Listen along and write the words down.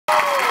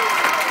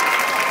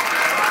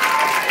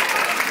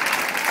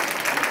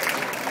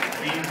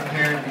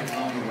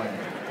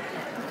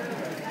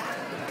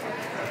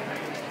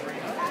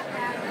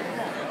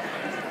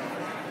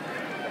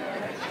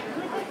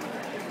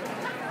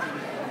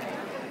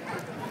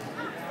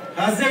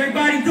How's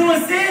everybody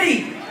doing,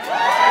 Citi?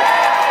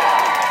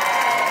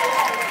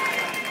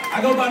 I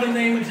go by the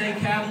name of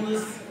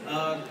J.Catalyst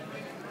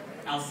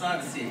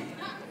outside the city.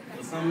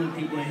 For some of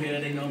the people in here,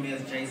 they know me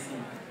as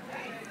Jason.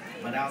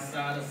 But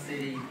outside of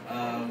Citi,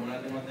 when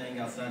I do my thing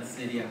outside the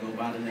city, I go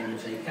by the name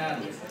of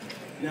J.Catalyst.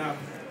 Now,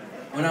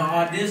 when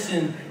I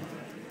auditioned,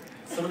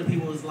 some of the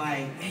people was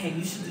like, "Hey,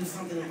 you should do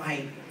something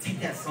like take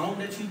that song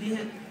that you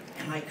did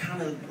and like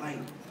kind of like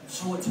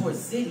show it towards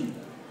Citi."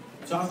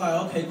 So I was like,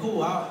 "Okay,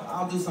 cool,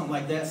 I'll do something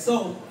like that."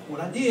 So what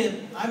I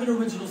did, I have an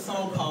original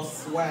song called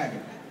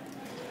Swagger.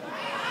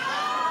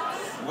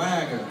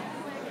 Swagger.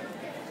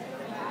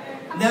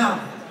 Now,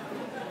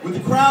 with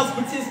the crowd's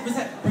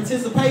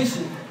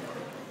participation,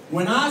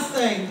 when I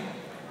say,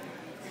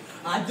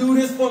 "I do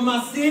this for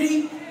my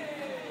city,"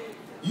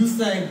 you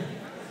say,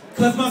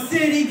 "'Cause my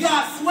city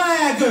got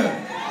swagger."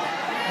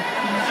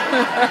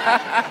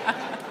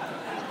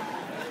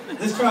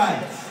 Let's try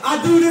it. I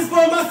do this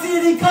for my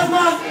city 'cause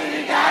my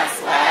city got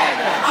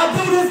swagger. I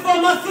do this for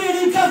my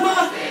city 'cause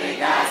my city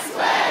got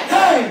swagger.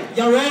 Hey,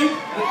 y'all ready?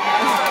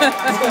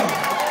 Let's go.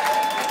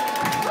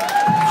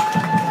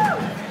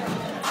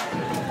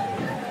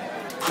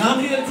 Now I'm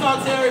here to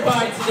talk to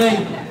everybody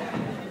today.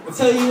 I'll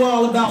tell you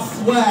all about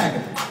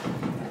swagger.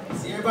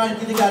 See, everybody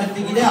think they got it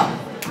figured out.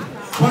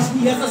 Watch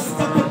me as I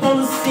step up on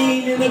the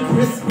scene in a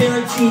crisp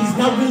pair of jeans.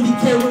 Not really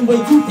caring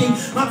what you think.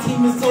 My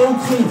team is so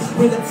clean.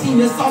 With a team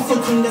that's also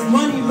clean. That's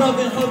money, love,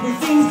 and hungry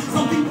things.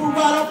 Some people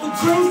ride off the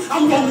dreams.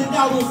 I'm rolling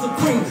out on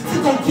Supreme. To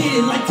go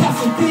get it like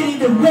Captain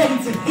Fitted and ready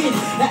to hit it.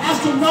 The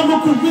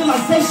astronomical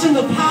realization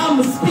of how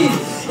I'ma spit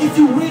it. If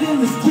you with it,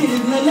 let's get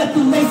it. Now let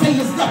the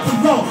naysayers left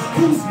alone.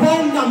 Who's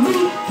wrong? Not me,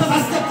 'cause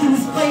I stepped in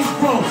this place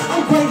wrong.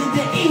 I'm greater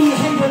than any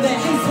hater that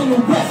hates on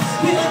the West.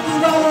 They left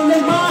it all on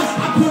their mind.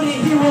 I put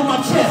it here on my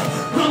chest.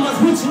 Mama's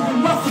richer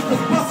than Russell,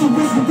 'cause Russell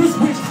is the rich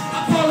rich. I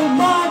call it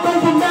mind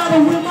over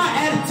matter when my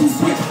attitude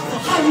switch. So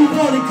how you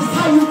want it, 'cause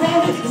how you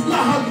want it is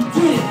not how you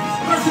get it.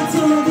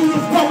 Versatility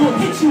is what will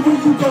hit you when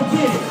you go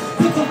get it.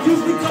 The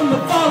confused become the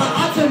fallen,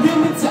 I turn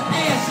them into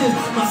ashes.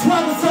 My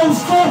swagger's so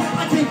strong,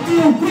 I can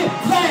feel whip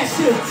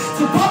flashes.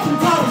 So pop them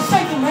down and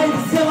shake them,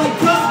 haters feel like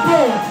dust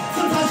born.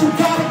 Sometimes you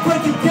gotta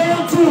break it down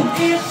to an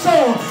inch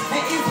short.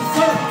 And it's a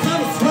certain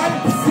kind of swag to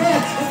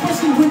possess,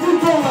 especially when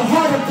you're going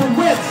harder than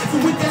West. So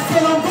with that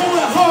said, I'm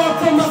going hard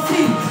for my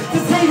city,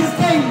 'cause haters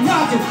ain't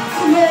knocking.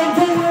 So now I'm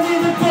going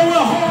in and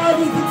going hard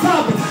is the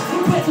topic.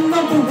 I'm putting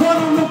number one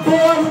on the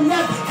board, and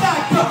that's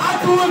fact. But I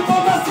do it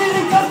for my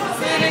city, 'cause my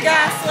city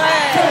got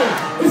swag. Hey,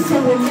 it's so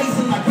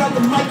amazing, I grab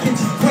the mic and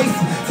just brace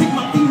it. Take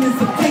my demons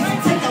and face it,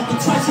 take out the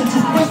trash and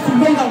just waste them.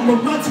 Wait out my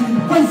mind to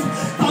erase it,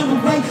 find a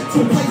way to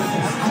replace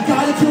it. I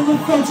gotta kill the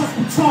flow just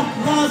with chalk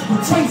lines,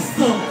 but trace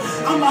them.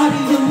 I'm out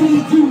of your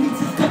league, you need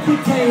to step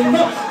your game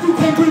up. You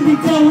can't bring me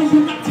down when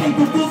you're not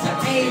capable to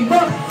aim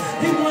up.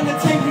 They wanna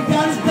take me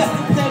down, it's best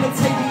to plan to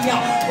take me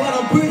out. But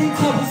I'm pretty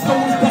clever, so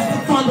it's best to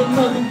find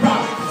another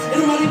route. It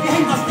don't matter if you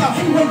hate my style,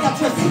 hate the way y'all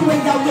dress, hate the way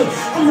y'all look.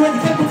 I'm ready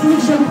to take my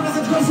solution, but as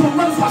I dress, so I'm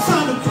running, so I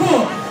shine the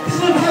club. This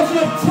never has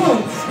enough tour,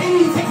 and you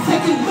need to take a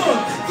second look.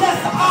 Yes,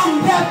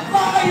 I'm that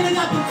fly, and I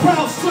got the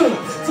crowd shook.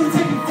 So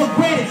take me for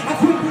granted, I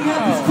quickly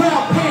have this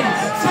crowd panic.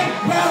 Shake,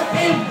 rattle,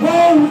 and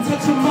roll, and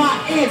touching my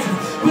answers.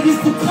 But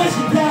it's the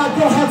pleasure that I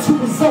don't have to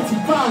result in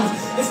violence.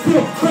 And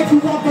still break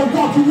you off and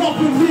walk you off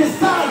in real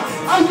silence.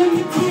 I am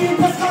the kid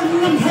that's hurting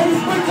them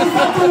haters, breakers.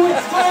 I do it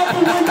forever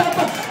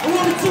whenever I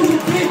want to do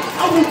it big.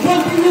 I will run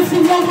this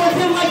and over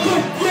them like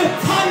good, get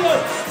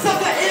tired. So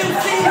the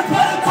MCs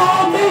better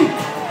call me.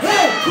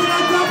 Hey, when I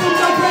grab them,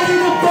 I'm ready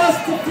to bust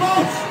the flow.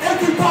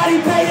 Everybody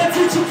pay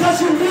attention, 'cause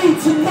you need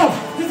to know.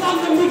 'Cause I'm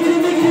the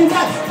miggity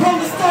rap,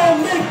 Rolling Stone,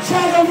 Mick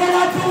Jagger. When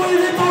I do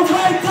it in my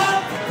wake up.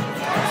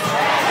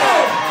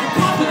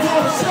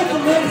 Shake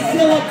them, let it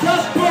feel like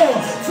dust ball.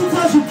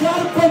 Sometimes you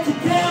gotta break it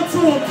down to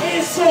an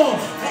inshore.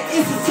 And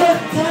it's a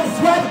certain kind of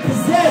swag to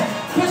possess,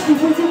 especially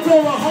when you're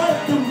going harder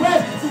than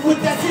rest. So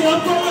with that said,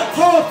 I'm going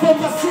hard for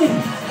my city,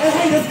 and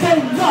haters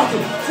can't knock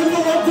it. So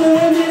when I'm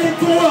going in and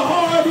going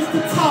hard is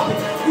the topic.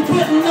 You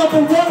putting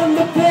number one on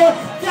the board,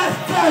 that's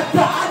fact.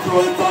 But I do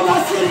it for my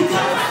city,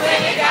 'cause my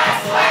city got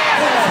swag.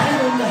 Haters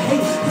hate on the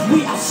hate, 'cause we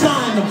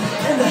outshine them.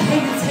 And the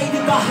haters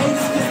hated by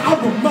haters, 'cause I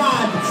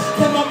remind them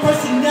that my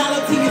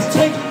personality is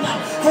changing.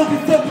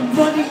 Hoping for the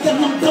money, and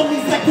them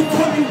dummies that can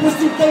tell me what's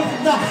the way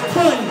is not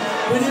funny.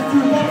 But if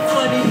you want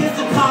funny, here's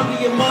a copy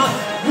of mine.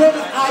 You're the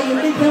I am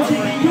me, don't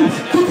you?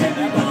 You can't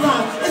read the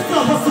line. It's a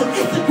hustle,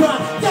 it's a grind.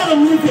 That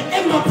I'm living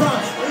in my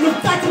prime. And the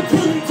fact of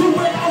killing you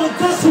and all the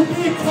guns should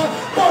be a climb.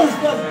 Those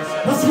brothers,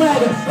 my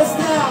swagger, my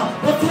style,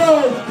 my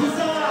flow,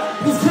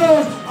 design, his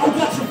clothes, I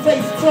got your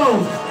face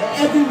closed. And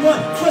everyone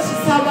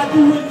questions how I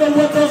do it, no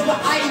one knows, but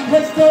I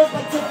erase those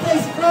like your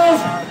face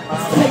froze.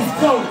 It's case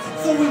code.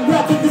 So we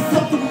wrapping this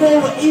up, the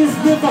moral is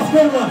live off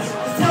no one.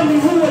 Just tell me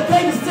who are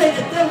they to say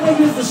that their way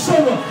is a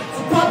shower.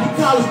 So Bobby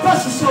College,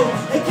 special show,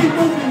 and keep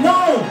moving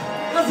on.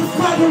 As a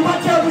swagger,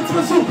 my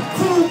character's you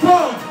too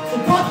wrong. So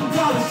Bobby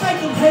College, shake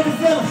them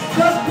haters, and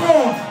just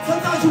born.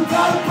 Sometimes you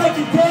gotta break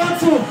it down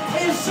to an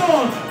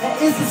inshore. And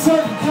it's a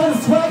certain kind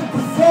of swagger.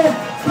 best,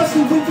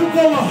 especially when you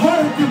going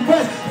harder than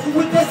West. So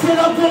with that said,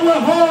 I'm going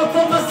hard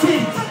for my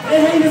city. And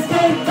haters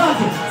can't knock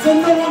it. So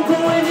no, I'm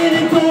going in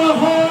and going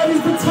hard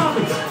is the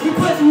topic. We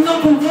putting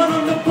number one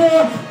on the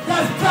board.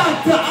 That's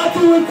factor. I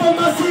do it for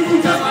my city.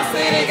 Just my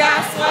city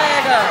got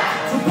swagger.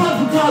 So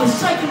Papa call it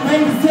shaking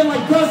haters in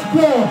like Gus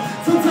Blow.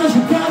 Sometimes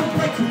you gotta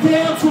break it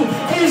down to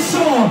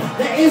ensure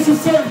that it's a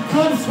certain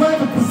kind of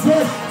swagger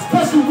possess,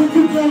 especially when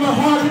you going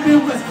harder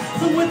than West.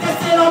 So with that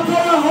said, I'm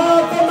going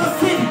hard for my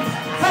city.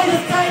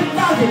 Haters can't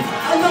knock it.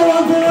 I know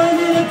I'm going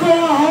in and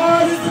going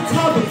hard is the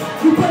topic.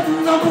 We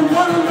putting number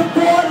one on the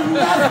board and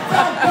that's a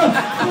factor.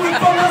 Do it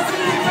for my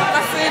city.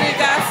 My city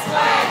got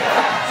swagger.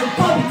 So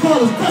Bobby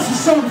Collins, dust your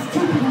shoulders,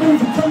 keep it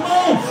moving, come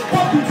on.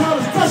 Bobby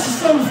Collins, dust your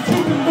shoulders,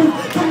 keep it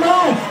moving, come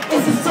on.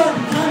 It's a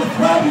certain kind of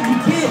crowd you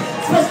get,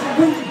 especially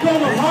when you're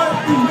going hard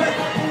than West.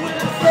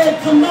 Said,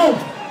 come on.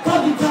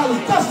 Bobby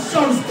Collins, dust your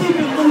shoulders, keep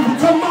it moving,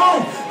 come on.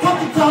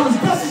 Bobby Collins,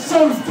 dust your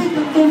shoulders, keep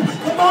it moving,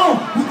 come on.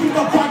 You think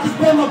my pockets,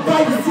 but my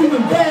bite is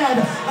even bad.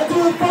 I do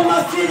it for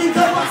my city,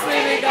 cause my